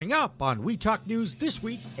Coming up on We Talk News this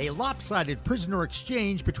week, a lopsided prisoner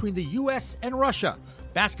exchange between the U.S. and Russia.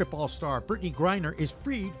 Basketball star Brittney Griner is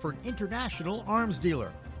freed for an international arms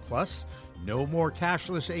dealer. Plus, no more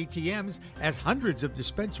cashless ATMs as hundreds of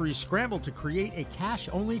dispensaries scramble to create a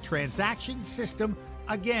cash-only transaction system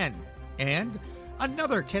again. And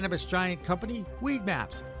another cannabis giant company,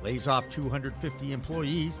 Weedmaps, lays off 250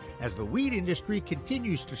 employees as the weed industry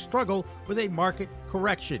continues to struggle with a market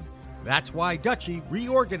correction. That's why Dutchie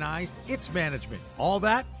reorganized its management. All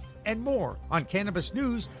that and more on Cannabis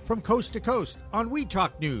News from Coast to Coast on We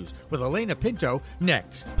Talk News with Elena Pinto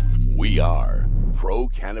next. We are Pro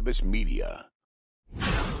Cannabis Media.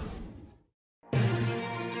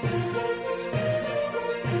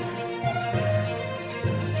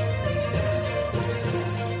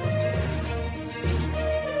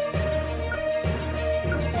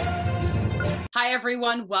 Hi,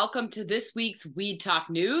 everyone. Welcome to this week's Weed Talk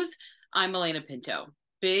News. I'm Elena Pinto.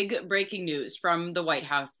 Big breaking news from the White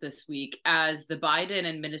House this week as the Biden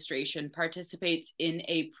administration participates in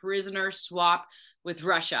a prisoner swap with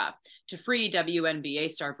Russia to free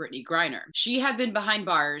WNBA star Brittney Griner. She had been behind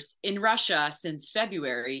bars in Russia since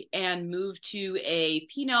February and moved to a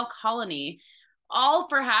penal colony, all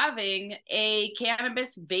for having a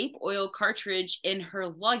cannabis vape oil cartridge in her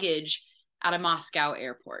luggage at a Moscow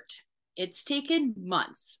airport. It's taken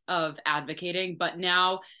months of advocating, but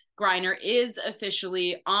now Griner is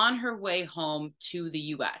officially on her way home to the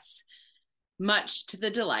U.S., much to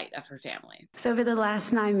the delight of her family. So over the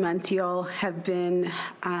last 9 months, you all have been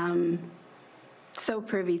so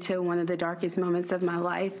privy to one of the darkest moments of my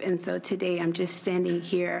life. And so today I'm just standing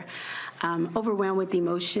here overwhelmed with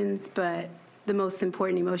emotions, but the most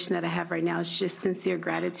important emotion that I have right now is just sincere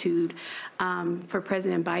gratitude for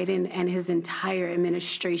President Biden and his entire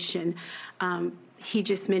administration. He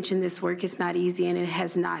just mentioned this work is not easy, and it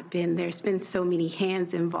has not been. There's been so many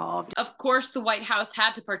hands involved. Of course, the White House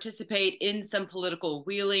had to participate in some political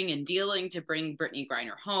wheeling and dealing to bring Brittney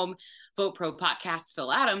Griner home. Vote Pro Podcast's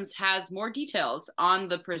Phil Adams has more details on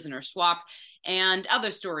the prisoner swap and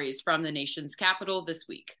other stories from the nation's capital this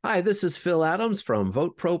week. Hi, this is Phil Adams from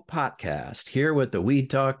Vote Pro Podcast, here with the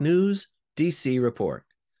Weed Talk News DC report.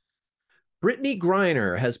 Brittney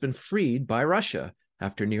Griner has been freed by Russia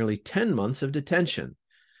after nearly 10 months of detention.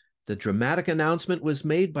 The dramatic announcement was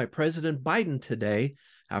made by President Biden today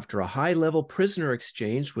after a high-level prisoner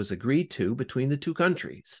exchange was agreed to between the two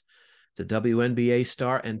countries. The WNBA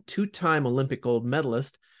star and two-time Olympic gold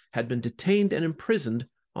medalist had been detained and imprisoned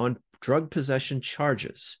on drug possession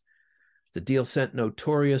charges. The deal sent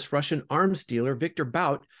notorious Russian arms dealer Viktor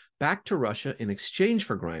Bout back to Russia in exchange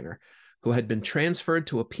for Griner, who had been transferred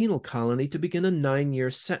to a penal colony to begin a 9-year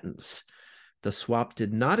sentence. The swap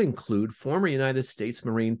did not include former United States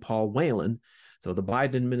Marine Paul Whelan, though the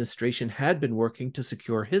Biden administration had been working to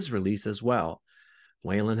secure his release as well.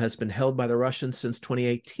 Whelan has been held by the Russians since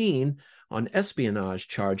 2018 on espionage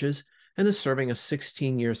charges and is serving a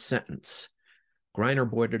 16-year sentence. Griner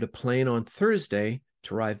boarded a plane on Thursday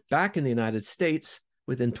to arrive back in the United States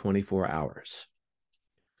within 24 hours.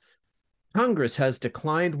 Congress has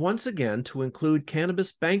declined once again to include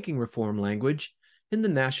cannabis banking reform language in the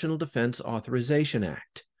National Defense Authorization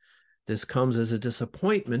Act. This comes as a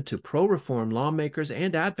disappointment to pro-reform lawmakers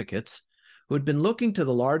and advocates who had been looking to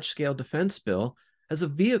the large-scale defense bill as a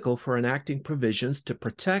vehicle for enacting provisions to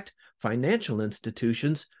protect financial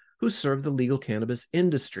institutions who serve the legal cannabis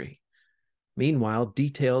industry. Meanwhile,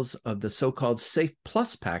 details of the so-called Safe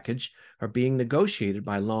Plus package are being negotiated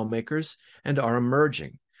by lawmakers and are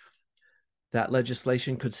emerging. That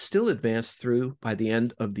legislation could still advance through by the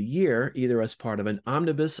end of the year, either as part of an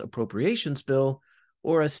omnibus appropriations bill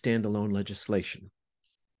or as standalone legislation.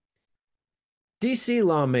 DC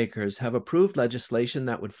lawmakers have approved legislation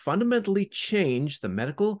that would fundamentally change the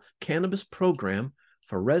medical cannabis program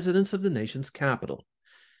for residents of the nation's capital.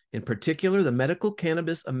 In particular, the Medical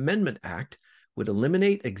Cannabis Amendment Act would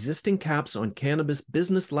eliminate existing caps on cannabis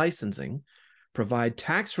business licensing, provide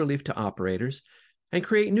tax relief to operators, and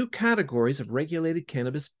create new categories of regulated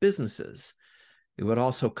cannabis businesses. It would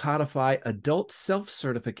also codify adult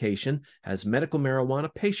self-certification as medical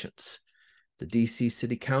marijuana patients. The D.C.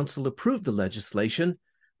 City Council approved the legislation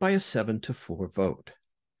by a 7-4 vote.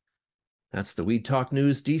 That's the Weed Talk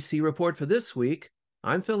News D.C. report for this week.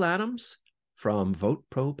 I'm Phil Adams from Vote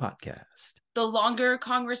Pro Podcast. The longer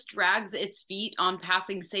Congress drags its feet on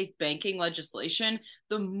passing safe banking legislation,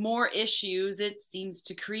 the more issues it seems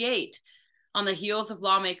to create. On the heels of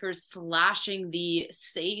lawmakers slashing the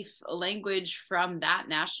safe language from that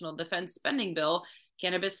national defense spending bill,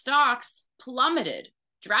 cannabis stocks plummeted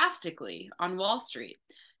drastically on Wall Street.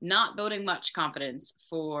 not boding much confidence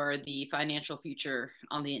for the financial future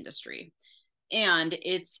on the industry. And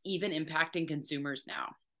it's even impacting consumers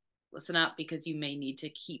now. Listen up, because you may need to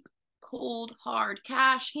keep cold, hard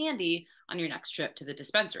cash handy on your next trip to the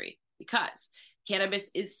dispensary. Because cannabis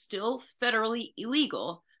is still federally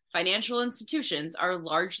illegal, financial institutions are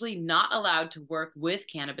largely not allowed to work with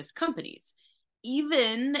cannabis companies,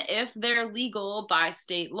 even if they're legal by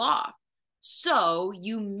state law. So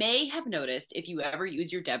you may have noticed, if you ever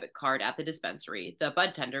use your debit card at the dispensary, the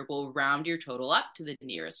bud tender will round your total up to the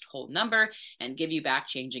nearest whole number and give you back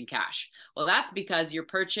change in cash. Well, that's because your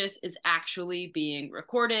purchase is actually being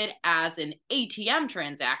recorded as an ATM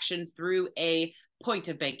transaction through a point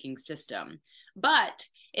of banking system. But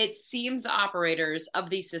it seems the operators of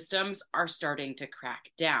these systems are starting to crack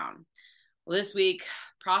down. Well, this week,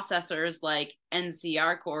 processors like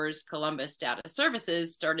NCR Corp's Columbus Data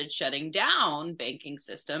Services started shutting down banking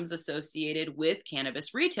systems associated with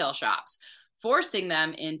cannabis retail shops, forcing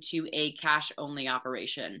them into a cash-only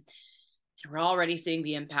operation. And we're already seeing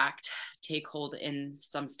the impact take hold in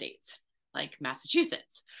some states, like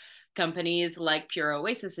Massachusetts. Companies like Pure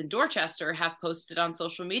Oasis in Dorchester have posted on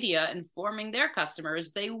social media informing their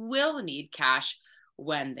customers they will need cash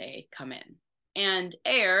when they come in. And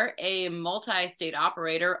Ayr, a multi-state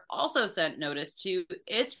operator, also sent notice to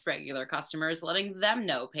its regular customers, letting them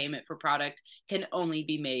know payment for product can only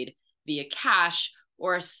be made via cash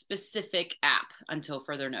or a specific app until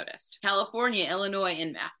further notice. California, Illinois,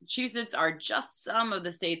 and Massachusetts are just some of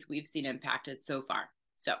the states we've seen impacted so far.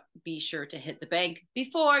 So be sure to hit the bank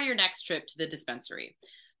before your next trip to the dispensary.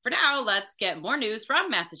 For now, let's get more news from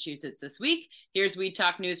Massachusetts this week. Here's Weed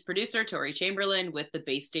Talk News producer Tori Chamberlain with the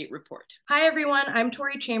Bay State Report. Hi, everyone. I'm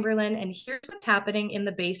Tori Chamberlain, and here's what's happening in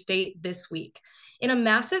the Bay State this week. In a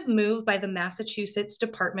massive move by the Massachusetts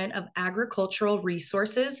Department of Agricultural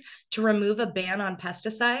Resources to remove a ban on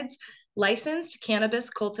pesticides, licensed cannabis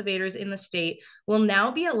cultivators in the state will now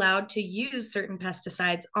be allowed to use certain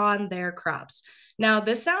pesticides on their crops. Now,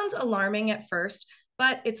 this sounds alarming at first,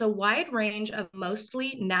 but it's a wide range of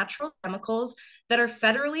mostly natural chemicals that are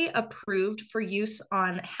federally approved for use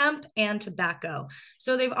on hemp and tobacco.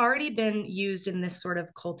 So they've already been used in this sort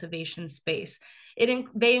of cultivation space.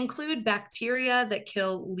 They include bacteria that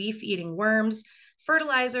kill leaf-eating worms,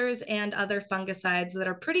 fertilizers, and other fungicides that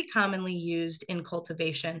are pretty commonly used in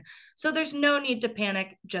cultivation. So there's no need to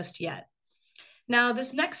panic just yet. Now,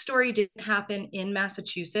 this next story didn't happen in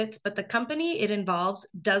Massachusetts, but the company it involves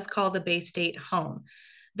does call the Bay State home.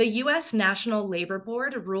 The U.S. National Labor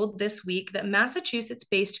Board ruled this week that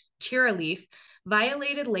Massachusetts-based Curaleaf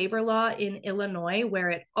violated labor law in Illinois, where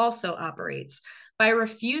it also operates, by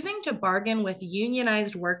refusing to bargain with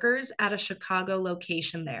unionized workers at a Chicago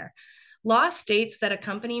location there. Law states that a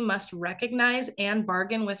company must recognize and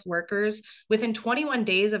bargain with workers within 21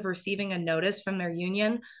 days of receiving a notice from their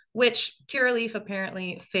union, which Curaleaf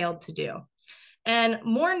apparently failed to do. And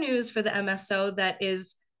more news for the MSO that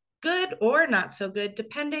is good or not so good,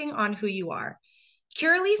 depending on who you are.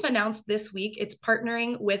 Curaleaf announced this week it's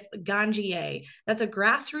partnering with Ganjier. That's a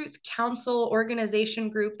grassroots council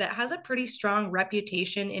organization group that has a pretty strong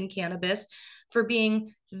reputation in cannabis for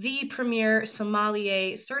being the premier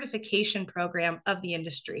sommelier certification program of the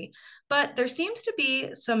industry. But there seems to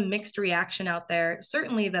be some mixed reaction out there,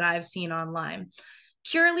 certainly that I've seen online.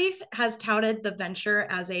 Curaleaf has touted the venture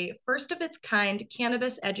as a first-of-its-kind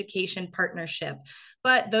cannabis education partnership,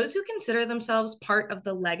 but those who consider themselves part of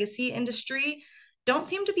the legacy industry don't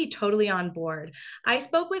seem to be totally on board. I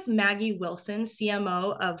spoke with Maggie Wilson,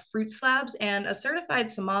 CMO of Fruit Slabs and a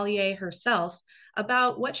certified sommelier herself,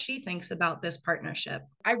 about what she thinks about this partnership.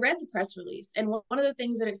 I read the press release, and one of the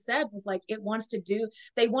things that it said was like they want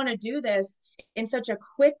to do this in such a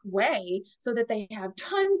quick way so that they have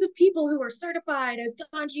tons of people who are certified as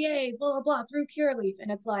Ganjiers, blah, blah, blah, through Curaleaf.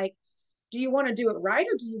 And it's like, do you want to do it right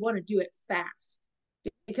or do you want to do it fast?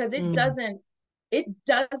 Because it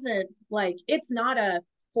doesn't, like, it's not a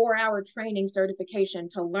 4-hour training certification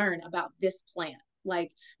to learn about this plant.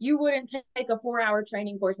 Like, you wouldn't take a 4-hour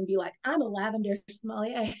training course and be like, I'm a lavender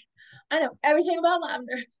sommelier, I know everything about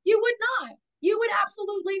lavender. You would not. You would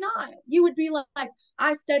absolutely not. You would be like,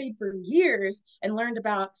 I studied for years and learned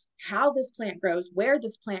about how this plant grows, where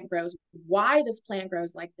this plant grows, why this plant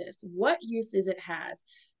grows like this, what uses it has.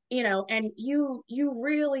 You know, and you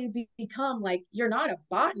really become like, you're not a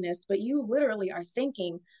botanist, but you literally are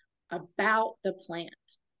thinking about the plant,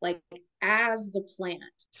 like as the plant.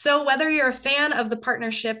 So whether you're a fan of the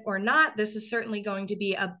partnership or not, this is certainly going to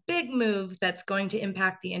be a big move that's going to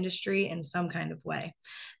impact the industry in some kind of way.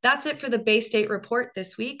 That's it for the Bay State Report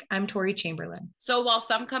this week. I'm Tori Chamberlain. So while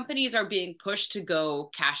some companies are being pushed to go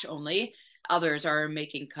cash only, Others are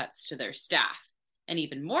making cuts to their staff. And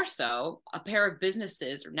even more so, a pair of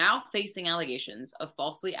businesses are now facing allegations of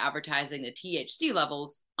falsely advertising the THC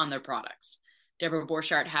levels on their products. Deborah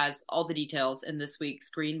Borchardt has all the details in this week's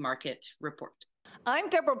Green Market Report. I'm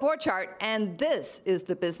Deborah Borchardt, and this is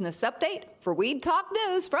the business update for Weed Talk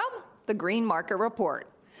News from the Green Market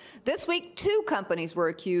Report. This week, 2 companies were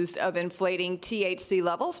accused of inflating THC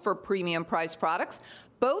levels for premium priced products,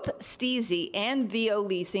 both Steezy and VO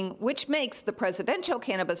Leasing, which makes the presidential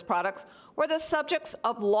cannabis products, were the subjects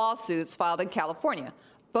of lawsuits filed in California.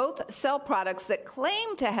 Both sell products that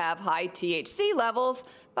claim to have high THC levels,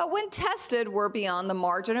 but when tested were beyond the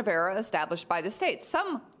margin of error established by the state.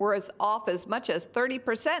 Some were as off as much as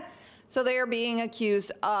 30%, so they are being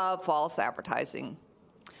accused of false advertising.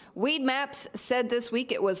 Weedmaps said this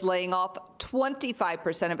week it was laying off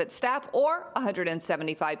 25% of its staff, or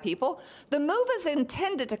 175 people. The move is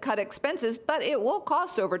intended to cut expenses, but it will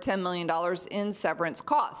cost over $10 million in severance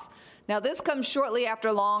costs. Now, this comes shortly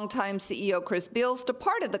after longtime CEO Chris Beals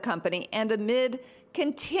departed the company and amid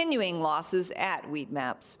continuing losses at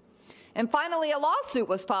Weedmaps. And finally, a lawsuit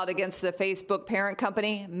was filed against the Facebook parent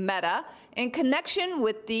company, Meta, in connection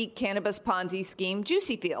with the cannabis Ponzi scheme,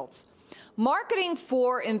 Juicy Fields. Marketing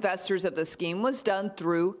for investors of the scheme was done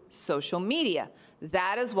through social media.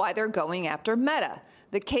 That is why they're going after Meta.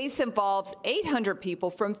 The case involves 800 people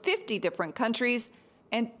from 50 different countries,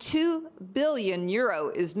 and 2 billion euro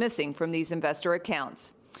is missing from these investor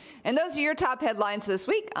accounts. And those are your top headlines this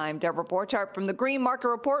week. I'm Deborah Borchardt from the Green Market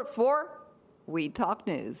Report for Weed Talk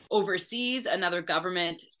News. Overseas, another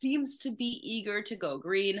government seems to be eager to go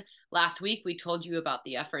green. Last week, we told you about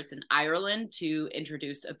the efforts in Ireland to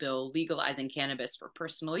introduce a bill legalizing cannabis for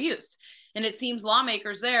personal use. And it seems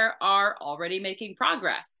lawmakers there are already making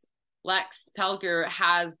progress. Lex Pelger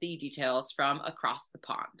has the details from across the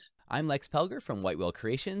pond. I'm Lex Pelger from White Whale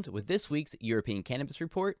Creations with this week's European Cannabis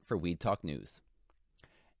Report for Weed Talk News.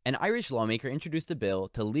 An Irish lawmaker introduced a bill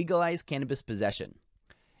to legalize cannabis possession.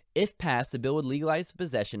 If passed, the bill would legalize the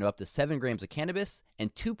possession of up to 7 grams of cannabis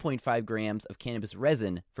and 2.5 grams of cannabis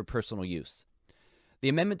resin for personal use. The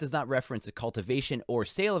amendment does not reference the cultivation or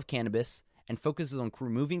sale of cannabis and focuses on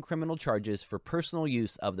removing criminal charges for personal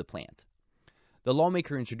use of the plant. The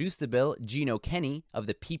lawmaker introduced the bill, Gino Kenny of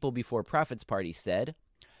the People Before Profits Party, said,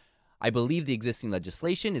 "I believe the existing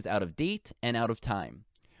legislation is out of date and out of time.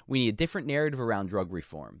 We need a different narrative around drug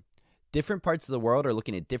reform. Different parts of the world are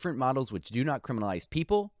looking at different models which do not criminalize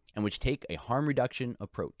people and which take a harm reduction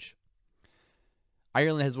approach."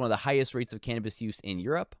 Ireland has one of the highest rates of cannabis use in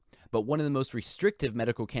Europe, but one of the most restrictive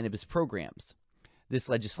medical cannabis programs. This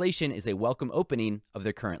legislation is a welcome opening of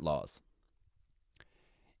their current laws.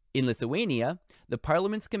 In Lithuania, the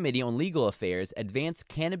Parliament's Committee on Legal Affairs advanced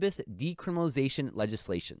cannabis decriminalization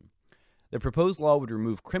legislation. The proposed law would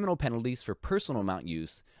remove criminal penalties for personal amount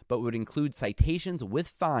use, but would include citations with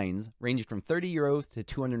fines ranging from 30 euros to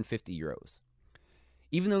 250 euros.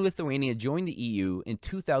 Even though Lithuania joined the EU in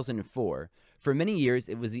 2004, for many years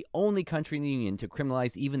it was the only country in the Union to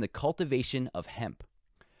criminalize even the cultivation of hemp.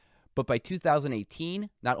 But by 2018,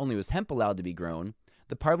 not only was hemp allowed to be grown,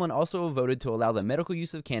 the Parliament also voted to allow the medical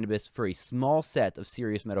use of cannabis for a small set of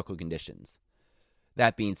serious medical conditions.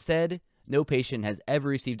 That being said, no patient has ever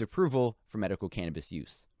received approval for medical cannabis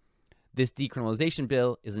use. This decriminalization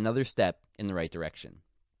bill is another step in the right direction.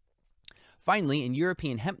 Finally, in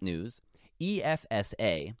European hemp news,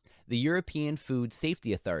 EFSA, the European Food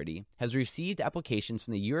Safety Authority, has received applications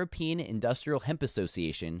from the European Industrial Hemp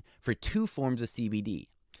Association for 2 forms of CBD,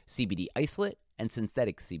 CBD isolate and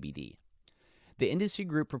synthetic CBD. The industry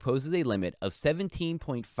group proposes a limit of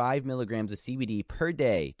 17.5 milligrams of CBD per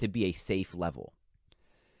day to be a safe level.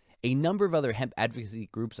 A number of other hemp advocacy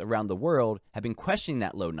groups around the world have been questioning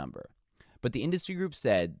that low number, but the industry group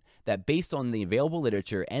said that based on the available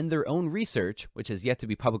literature and their own research, which has yet to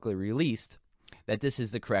be publicly released, that this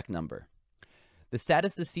is the correct number. The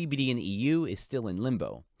status of CBD in the EU is still in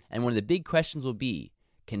limbo, and one of the big questions will be,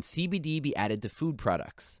 can CBD be added to food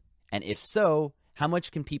products? And if so, how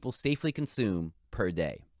much can people safely consume per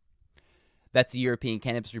day? That's the European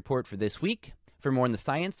Cannabis Report for this week. For more on the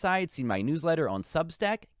science side, see my newsletter on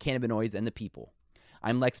Substack, Cannabinoids and the People.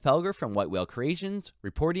 I'm Lex Pelger from White Whale Creations,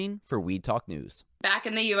 reporting for Weed Talk News. Back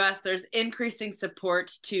in the U.S., there's increasing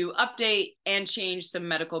support to update and change some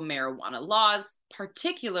medical marijuana laws,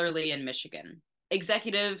 particularly in Michigan.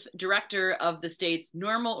 Executive Director of the state's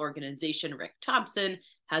NORML organization, Rick Thompson,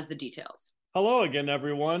 has the details. Hello again,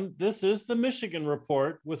 everyone. This is the Michigan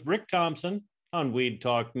Report with Rick Thompson on Weed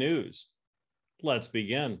Talk News. Let's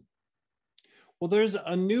begin. Well, there's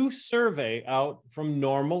a new survey out from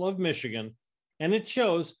NORML of Michigan, and it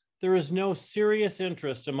shows there is no serious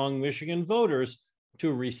interest among Michigan voters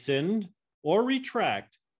to rescind or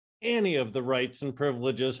retract any of the rights and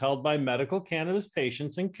privileges held by medical cannabis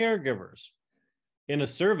patients and caregivers. In a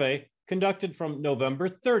survey conducted from November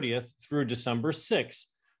 30th through December 6th,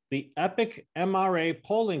 the Epic MRA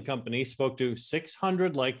polling company spoke to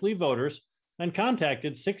 600 likely voters and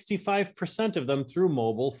contacted 65% of them through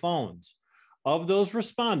mobile phones. Of those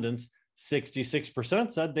respondents,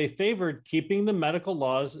 66% said they favored keeping the medical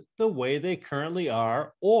laws the way they currently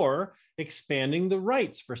are or expanding the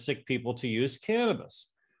rights for sick people to use cannabis.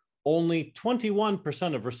 Only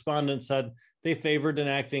 21% of respondents said they favored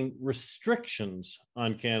enacting restrictions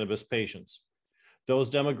on cannabis patients.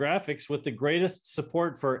 Those demographics with the greatest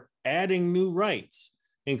support for adding new rights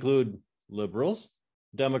include liberals,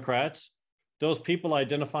 Democrats, those people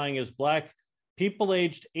identifying as Black, people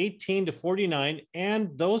aged 18 to 49,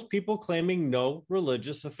 and those people claiming no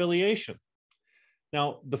religious affiliation.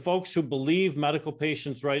 Now, the folks who believe medical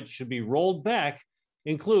patients' rights should be rolled back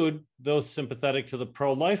include those sympathetic to the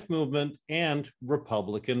pro-life movement and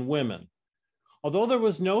Republican women. Although there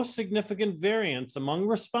was no significant variance among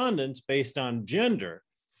respondents based on gender,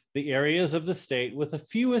 the areas of the state with the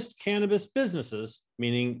fewest cannabis businesses,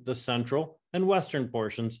 meaning the central and western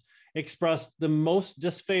portions, expressed the most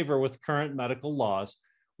disfavor with current medical laws,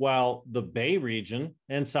 while the Bay region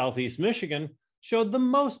and Southeast Michigan showed the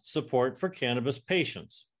most support for cannabis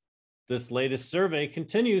patients. This latest survey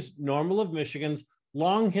continues NORML of Michigan's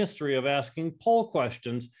long history of asking poll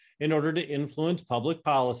questions in order to influence public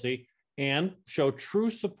policy and show true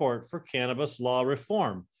support for cannabis law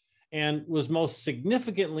reform, and was most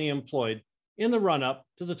significantly employed in the run-up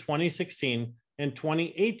to the 2016 and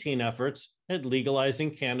 2018 efforts at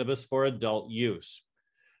legalizing cannabis for adult use.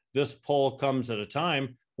 This poll comes at a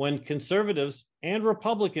time when conservatives and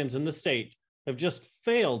Republicans in the state have just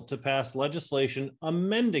failed to pass legislation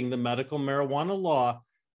amending the medical marijuana law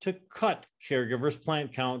to cut caregivers'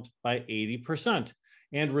 plant count by 80%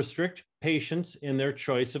 and restrict patients in their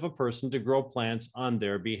choice of a person to grow plants on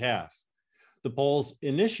their behalf. The poll's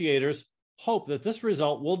initiators hope that this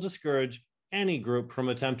result will discourage any group from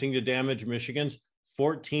attempting to damage Michigan's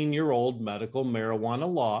 14-year-old medical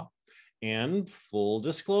marijuana law. And full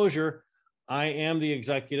disclosure, I am the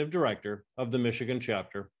executive director of the Michigan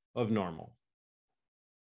chapter of NORML.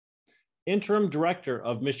 Interim director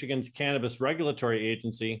of Michigan's Cannabis Regulatory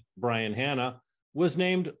Agency, Brian Hanna, was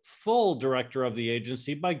named full director of the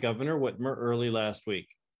agency by Governor Whitmer early last week.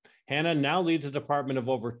 Hanna now leads a department of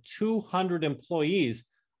over 200 employees,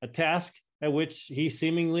 a task at which he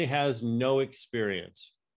seemingly has no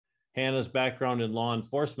experience. Hanna's background in law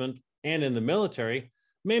enforcement and in the military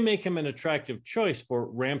may make him an attractive choice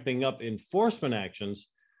for ramping up enforcement actions,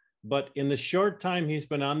 but in the short time he's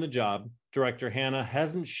been on the job, Director Hanna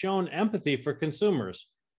hasn't shown empathy for consumers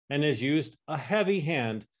and has used a heavy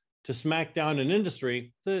hand to smack down an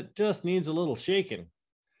industry that just needs a little shaking.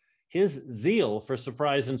 His zeal for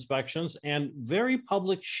surprise inspections and very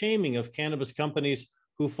public shaming of cannabis companies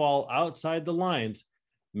who fall outside the lines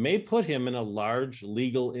may put him in a large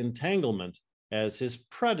legal entanglement, as his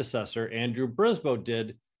predecessor, Andrew Brisboe,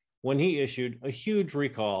 did when he issued a huge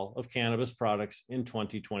recall of cannabis products in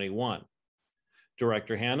 2021.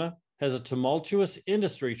 Director Hanna has a tumultuous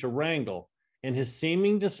industry to wrangle, and his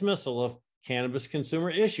seeming dismissal of cannabis consumer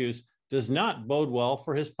issues does not bode well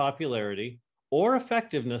for his popularity or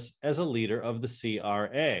effectiveness as a leader of the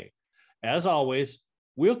CRA. As always,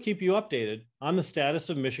 we'll keep you updated on the status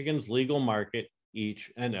of Michigan's legal market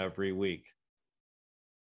each and every week.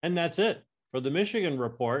 And that's it for the Michigan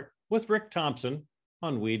Report with Rick Thompson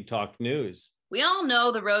on Weed Talk News. We all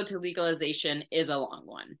know the road to legalization is a long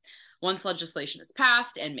one. Once legislation is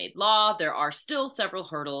passed and made law, there are still several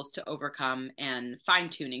hurdles to overcome and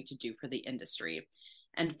fine-tuning to do for the industry.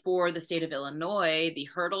 And for the state of Illinois, the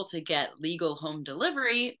hurdle to get legal home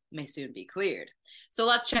delivery may soon be cleared. So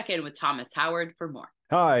let's check in with Thomas Howard for more.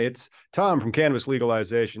 Hi, it's Tom from Cannabis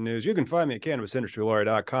Legalization News. You can find me at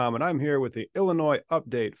CannabisIndustryLawyer.com, and I'm here with the Illinois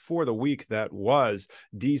update for the week that was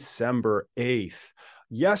December 8th.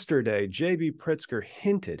 Yesterday, J.B. Pritzker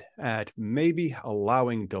hinted at maybe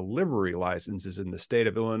allowing delivery licenses in the state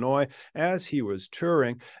of Illinois as he was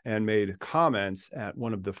touring, and made comments at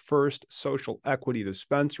one of the first social equity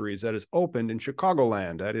dispensaries that is opened in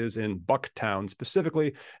Chicagoland. That is in Bucktown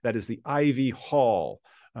specifically. That is the Ivy Hall.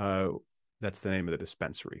 That's the name of the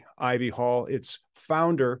dispensary, Ivy Hall. Its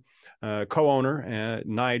founder, co-owner,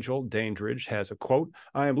 Nigel Dandridge, has a quote,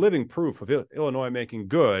 "I am living proof of Illinois making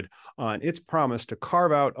good on its promise to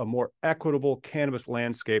carve out a more equitable cannabis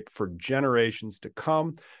landscape for generations to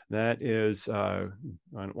come." That is,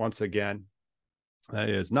 once again, That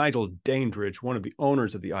is Nigel Dandridge, one of the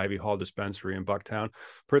owners of the Ivy Hall dispensary in Bucktown.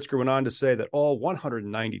 Pritzker went on to say that all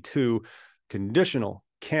 192 conditional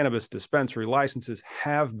cannabis dispensary licenses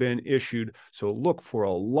have been issued. So look for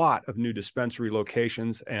a lot of new dispensary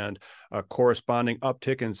locations and a corresponding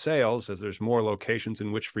uptick in sales, as there's more locations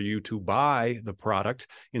in which for you to buy the product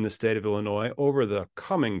in the state of Illinois over the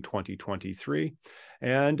coming 2023.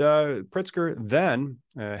 And Pritzker then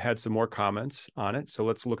had some more comments on it. So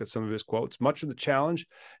let's look at some of his quotes. Much of the challenge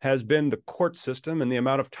has been the court system and the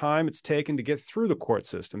amount of time it's taken to get through the court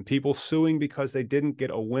system. People suing because they didn't get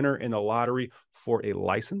a winner in the lottery for a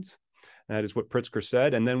license. That is what Pritzker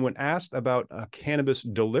said. And then when asked about cannabis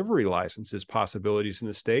delivery licenses possibilities in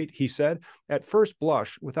the state, he said, at first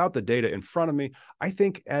blush, without the data in front of me, I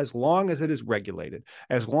think as long as it is regulated,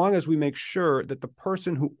 as long as we make sure that the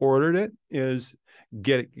person who ordered it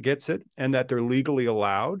gets it and that they're legally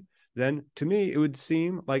allowed, then to me, it would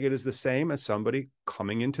seem like it is the same as somebody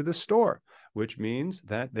coming into the store, which means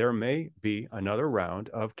that there may be another round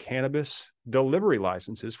of cannabis delivery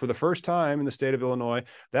licenses for the first time in the state of Illinois.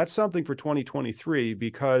 That's something for 2023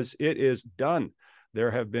 because it is done.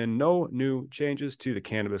 There have been no new changes to the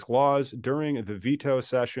cannabis laws during the veto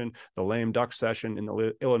session, the lame duck session in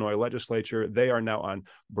the Illinois legislature. They are now on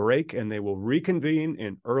break and they will reconvene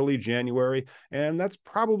in early January. And that's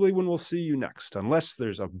probably when we'll see you next, unless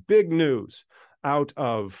there's a big news out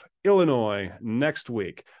of Illinois next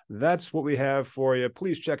week. That's what we have for you.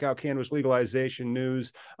 Please check out cannabis legalization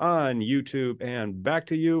news on YouTube. And back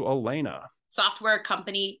to you, Elena. Software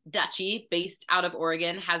company Dutchie, based out of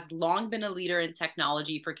Oregon, has long been a leader in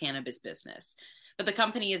technology for cannabis business. But the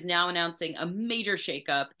company is now announcing a major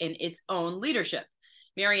shakeup in its own leadership.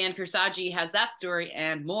 Marianne Kursagi has that story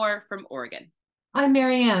and more from Oregon. I'm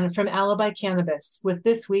Marianne from Alibi Cannabis with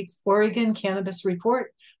this week's Oregon Cannabis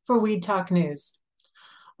Report for Weed Talk News.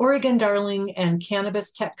 Oregon darling and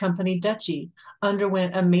cannabis tech company Dutchie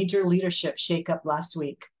underwent a major leadership shakeup last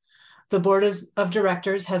week. The board of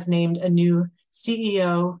directors has named a new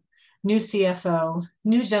CEO, new CFO,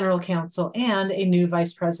 new general counsel, and a new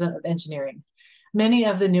vice president of engineering. Many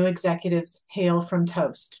of the new executives hail from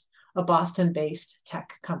Toast, a Boston-based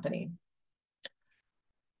tech company.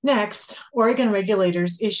 Next, Oregon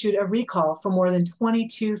regulators issued a recall for more than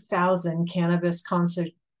 22,000 cannabis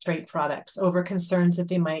concentrate products over concerns that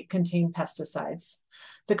they might contain pesticides.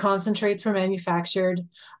 The concentrates were manufactured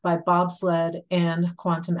by Bobsled and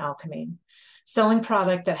Quantum Alchemy. Selling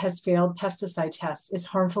product that has failed pesticide tests is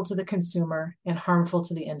harmful to the consumer and harmful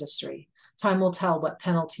to the industry. Time will tell what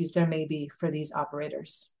penalties there may be for these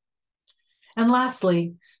operators. And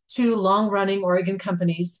lastly, two long-running Oregon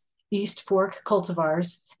companies, East Fork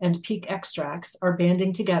Cultivars and Peak Extracts, are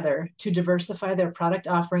banding together to diversify their product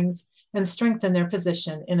offerings and strengthen their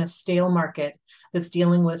position in a stale market that's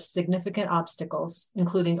dealing with significant obstacles,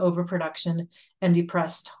 including overproduction and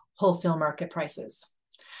depressed wholesale market prices.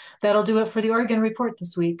 That'll do it for the Oregon Report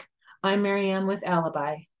this week. I'm Marianne with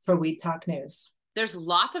Alibi for Weed Talk News. There's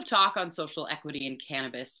lots of talk on social equity in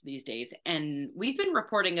cannabis these days, and we've been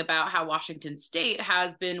reporting about how Washington State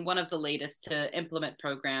has been one of the latest to implement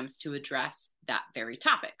programs to address that very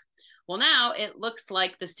topic. Well, now it looks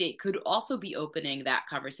like the state could also be opening that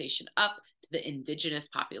conversation up to the indigenous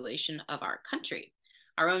population of our country.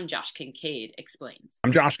 Our own Josh Kincaid explains.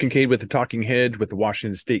 I'm Josh Kincaid with the Talking Hedge with the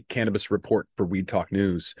Washington State Cannabis Report for Weed Talk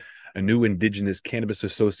News. A new Indigenous Cannabis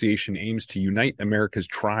Association aims to unite America's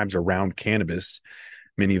tribes around cannabis.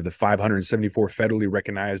 Many of the 574 federally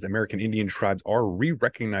recognized American Indian tribes are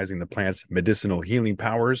re-recognizing the plant's medicinal healing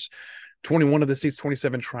powers. 21 of the state's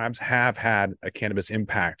 27 tribes have had a cannabis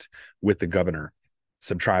impact with the governor.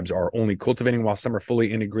 Some tribes are only cultivating while some are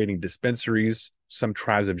fully integrating dispensaries. Some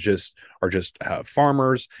tribes are just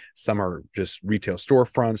farmers. Some are just retail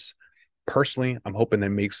storefronts. Personally, I'm hoping they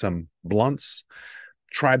make some blunts.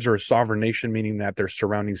 Tribes are a sovereign nation, meaning that their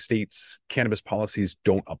surrounding states' cannabis policies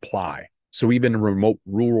don't apply. So even in remote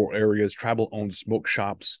rural areas, tribal-owned smoke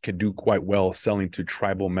shops can do quite well selling to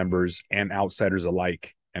tribal members and outsiders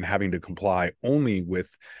alike, and having to comply only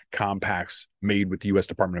with compacts made with the U.S.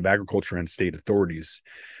 Department of Agriculture and state authorities.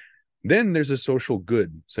 Then there's a social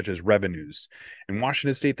good, such as revenues. In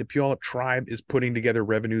Washington State, the Puyallup tribe is putting together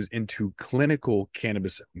revenues into clinical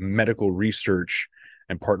cannabis medical research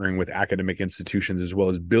and partnering with academic institutions, as well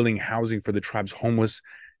as building housing for the tribe's homeless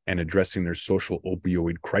and addressing their social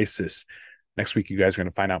opioid crisis. Next week, you guys are going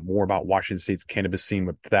to find out more about Washington State's cannabis scene.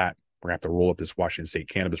 With that, we're going to have to roll up this Washington State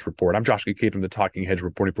Cannabis Report. I'm Josh Kincaid from the Talking Hedge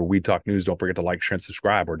reporting for Weed Talk News. Don't forget to like, share, and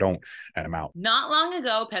subscribe, or don't, and I'm out. Not long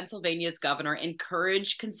ago, Pennsylvania's governor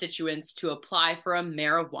encouraged constituents to apply for a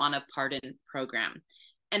marijuana pardon program,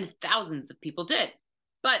 and thousands of people did.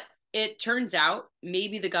 But It turns out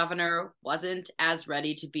maybe the governor wasn't as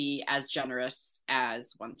ready to be as generous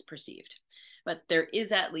as once perceived. But there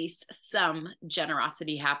is at least some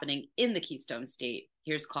generosity happening in the Keystone State.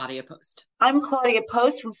 Here's Claudia Post. I'm Claudia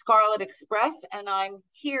Post from Scarlet Express, and I'm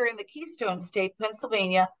here in the Keystone State,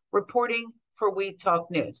 Pennsylvania, reporting for Weed Talk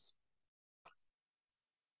News.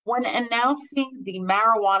 When announcing the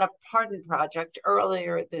Marijuana Pardon Project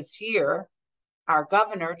earlier this year, our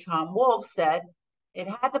governor, Tom Wolf, said it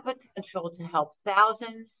had the potential to help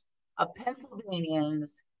thousands of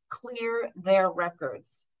Pennsylvanians clear their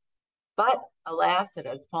records. But alas, it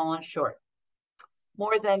has fallen short.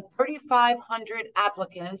 More than 3,500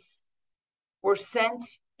 applicants were sent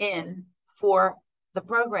in for the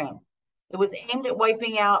program. It was aimed at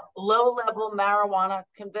wiping out low-level marijuana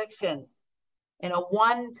convictions in a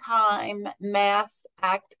one-time mass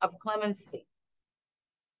act of clemency.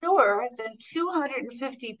 Fewer than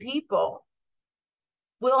 250 people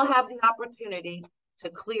will have the opportunity to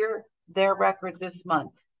clear their record this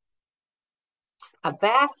month. A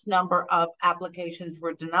vast number of applications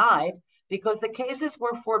were denied because the cases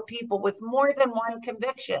were for people with more than one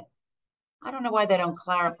conviction. I don't know why they don't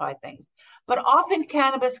clarify things, but often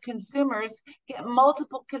cannabis consumers get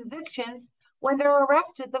multiple convictions when they're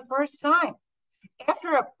arrested the first time.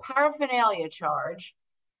 After a paraphernalia charge,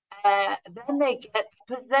 then they get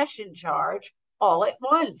a possession charge all at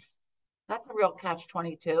once. That's a real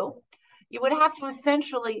catch-22. You would have to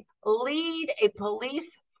essentially lead a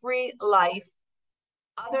police-free life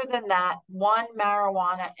other than that one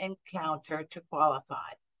marijuana encounter to qualify.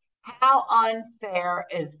 How unfair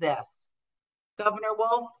is this? Governor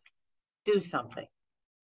Wolf, do something.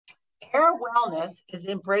 Air Wellness is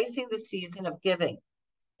embracing the season of giving.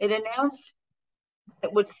 It announced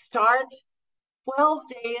it would start 12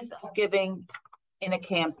 days of giving in a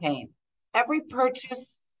campaign. Every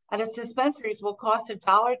purchase at its dispensaries will cost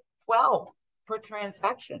 $1.12 per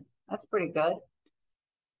transaction. That's pretty good.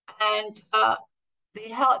 And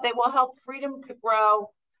they will help Freedom to Grow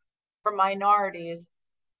for minorities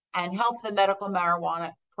and help the Medical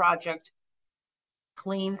Marijuana Project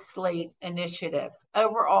Clean Slate Initiative.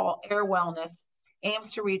 Overall, Air Wellness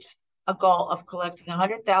aims to reach a goal of collecting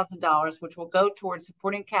 $100,000, which will go towards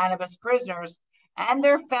supporting cannabis prisoners and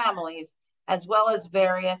their families, as well as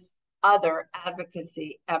various other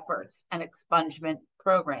advocacy efforts and expungement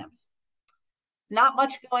programs. Not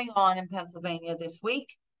much going on in Pennsylvania this week.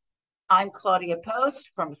 I'm Claudia Post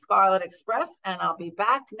from Scarlet Express, and I'll be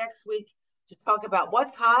back next week to talk about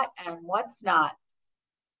what's hot and what's not.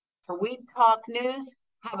 For Weed Talk News,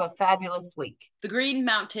 have a fabulous week. The Green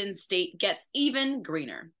Mountain State gets even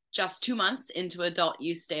greener. Just 2 months into adult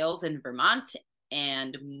use sales in Vermont,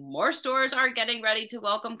 and more stores are getting ready to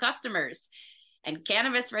welcome customers. And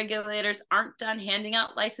cannabis regulators aren't done handing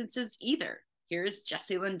out licenses either. Here's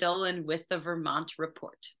Jessie Lynn Dolan with the Vermont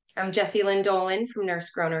Report. I'm Jessie Lynn Dolan from Nurse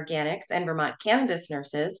Grown Organics and Vermont Cannabis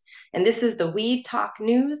Nurses, and this is the Weed Talk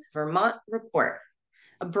News Vermont Report.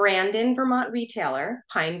 A Brandon, Vermont retailer,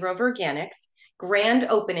 Pine Grove Organics, grand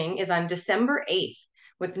opening is on December 8th,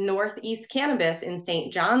 with Northeast Cannabis in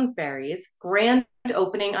St. Johnsbury's grand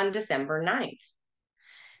opening on December 9th.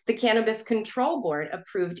 The Cannabis Control Board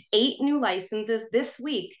approved 8 new licenses this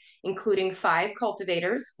week, including 5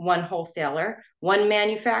 cultivators, 1 wholesaler, 1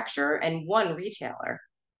 manufacturer, and 1 retailer.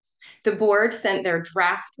 The board sent their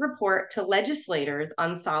draft report to legislators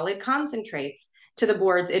on solid concentrates to the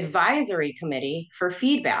board's advisory committee for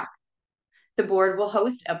feedback. The board will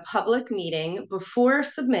host a public meeting before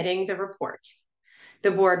submitting the report.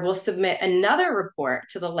 The board will submit another report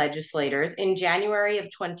to the legislators in January of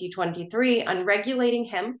 2023 on regulating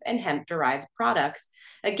hemp and hemp-derived products,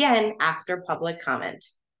 again after public comment.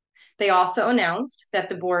 They also announced that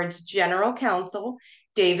the board's general counsel,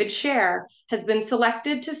 David Scher, has been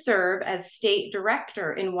selected to serve as state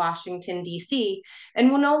director in Washington, D.C.,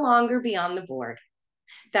 and will no longer be on the board.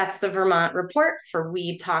 That's the Vermont Report for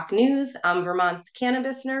Weed Talk News. I'm Vermont's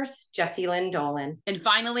cannabis nurse, Jessie Lynn Dolan. And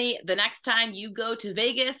finally, the next time you go to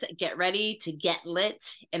Vegas, get ready to get lit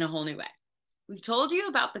in a whole new way. We've told you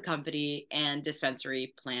about the company and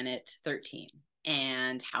dispensary Planet 13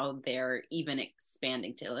 and how they're even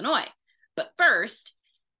expanding to Illinois. But first,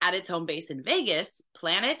 at its home base in Vegas,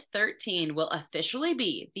 Planet 13 will officially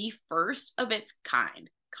be the first of its kind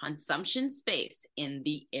consumption space in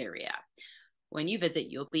the area. When you visit,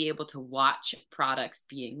 you'll be able to watch products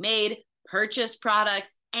being made, purchase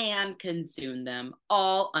products, and consume them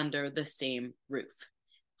all under the same roof.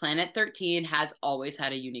 Planet 13 has always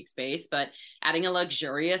had a unique space, but adding a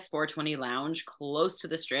luxurious 420 lounge close to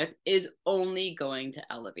the Strip is only going to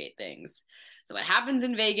elevate things. So what happens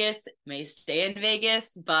in Vegas may stay in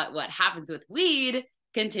Vegas, but what happens with weed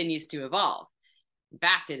continues to evolve. In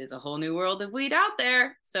fact, it is a whole new world of weed out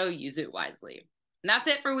there, so use it wisely. And that's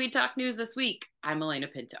it for Weed Talk News this week. I'm Elena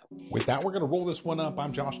Pinto. With that, we're going to roll this one up.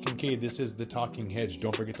 I'm Josh Kincaid. This is The Talking Hedge.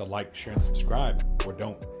 Don't forget to like, share, and subscribe, or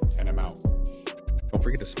don't, and I'm out. Don't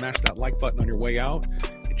forget to smash that like button on your way out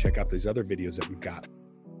and check out these other videos that we've got.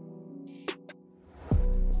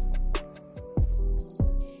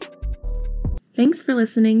 Thanks for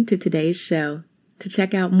listening to today's show. To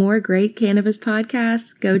check out more great cannabis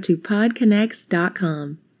podcasts, go to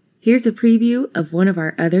podconnects.com. Here's a preview of one of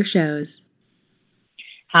our other shows.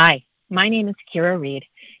 Hi, my name is Kira Reed,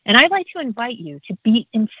 and I'd like to invite you to be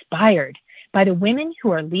inspired by the women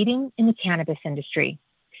who are leading in the cannabis industry.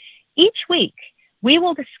 Each week, we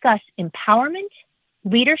will discuss empowerment,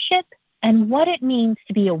 leadership, and what it means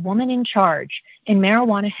to be a woman in charge in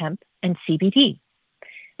marijuana, hemp, and CBD.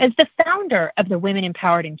 As the founder of the Women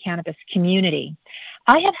Empowered in Cannabis community,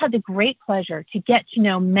 I have had the great pleasure to get to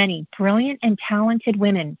know many brilliant and talented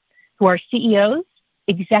women who are CEOs,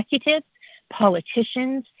 executives,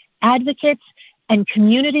 politicians, advocates, and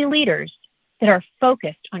community leaders that are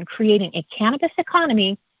focused on creating a cannabis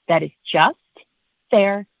economy that is just,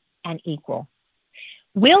 fair, and equal.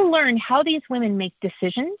 We'll learn how these women make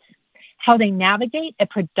decisions, how they navigate a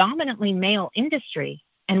predominantly male industry,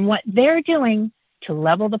 and what they're doing to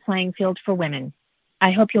level the playing field for women.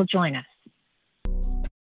 I hope you'll join us.